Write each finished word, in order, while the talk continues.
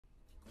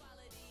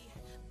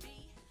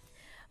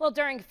Well,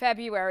 during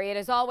February, it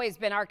has always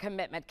been our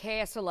commitment,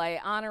 KSLA,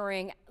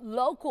 honoring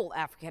local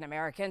African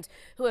Americans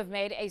who have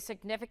made a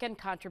significant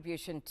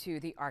contribution to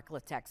the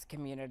Arklatex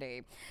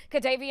community.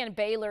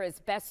 Baylor is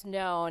best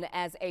known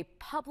as a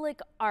public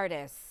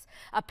artist,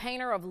 a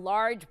painter of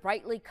large,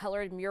 brightly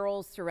colored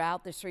murals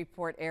throughout the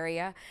Shreveport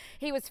area.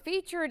 He was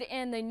featured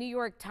in the New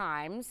York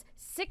Times,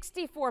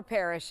 64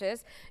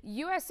 parishes,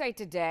 USA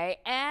Today,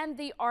 and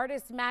the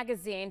Artist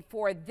magazine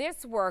for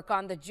this work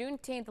on the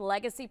Juneteenth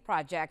Legacy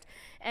Project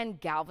in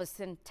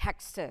Galveston,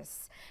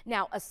 Texas.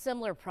 Now, a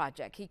similar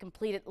project he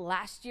completed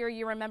last year,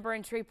 you remember,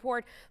 in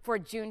Shreveport for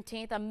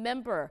Juneteenth. A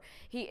member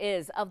he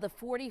is of the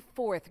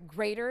 44th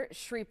Greater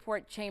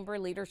Shreveport Chamber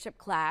Leadership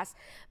Class.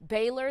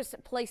 Baylor's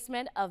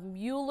placement of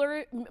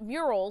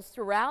murals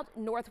throughout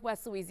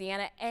Northwest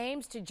Louisiana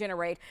aims to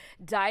generate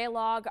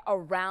dialogue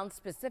around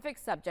specific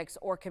subjects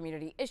or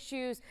community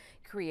issues,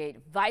 create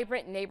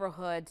vibrant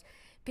neighborhoods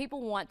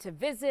people want to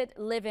visit,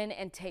 live in,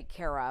 and take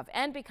care of,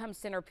 and become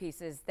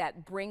centerpieces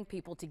that bring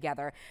people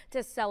together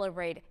to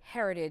celebrate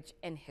heritage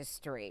and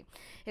history.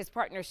 His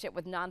partnership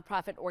with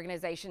nonprofit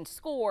organization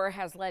SCORE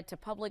has led to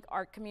public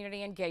art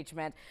community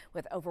engagement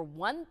with over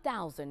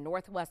 1,000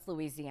 Northwest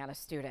Louisiana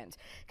students.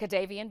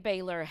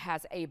 Baylor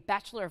has a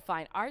Bachelor of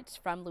Fine Arts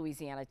from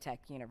Louisiana Tech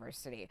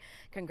University.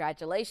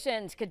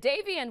 Congratulations.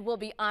 Will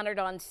be honored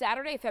on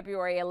Saturday,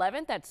 February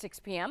 11th at 6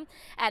 p.m.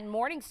 at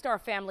Morningstar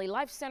Family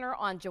Life Center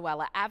on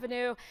Joella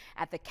Avenue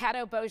at the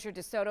Cato Bozier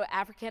DeSoto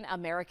African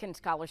American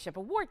Scholarship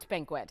Awards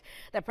Banquet.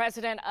 The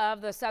president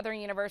of the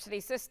Southern University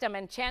System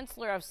and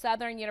chancellor of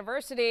Southern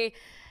University,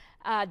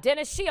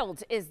 Dennis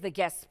Shields, is the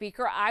guest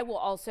speaker. I will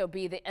also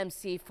be the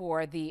MC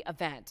for the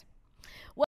event.